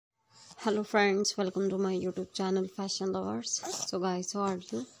Hello friends, welcome to my YouTube channel Fashion Lovers. So guys, how are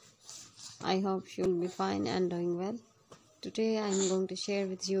you? I hope you'll be fine and doing well. Today I am going to share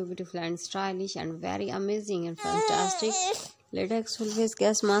with you beautiful and stylish and very amazing and fantastic latex full face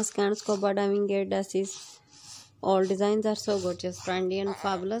gas mask and scuba diving gear dresses. All designs are so gorgeous, trendy and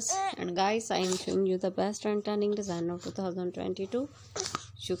fabulous. And guys, I am showing you the best and trending design of 2022.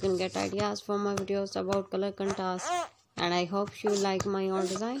 You can get ideas from my videos about color contrast, and I hope you like my own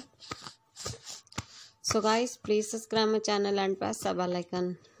design. So guys, please subscribe my channel and press the bell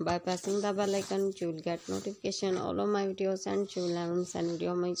icon. By pressing the bell icon, you will get notification all of my videos and you will never miss any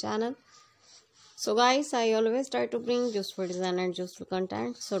video on my channel. So guys, I always try to bring useful design and useful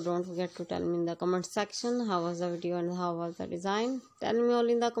content. So don't forget to tell me in the comment section how was the video and how was the design. Tell me all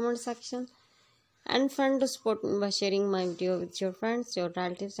in the comment section. And friend, to support me by sharing my video with your friends, your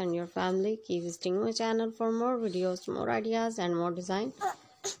relatives and your family. Keep visiting my channel for more videos, more ideas and more design.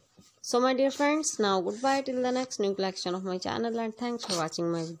 So my dear friends, now goodbye till the next new collection of my channel, and thanks for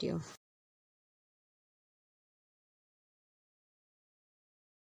watching my video.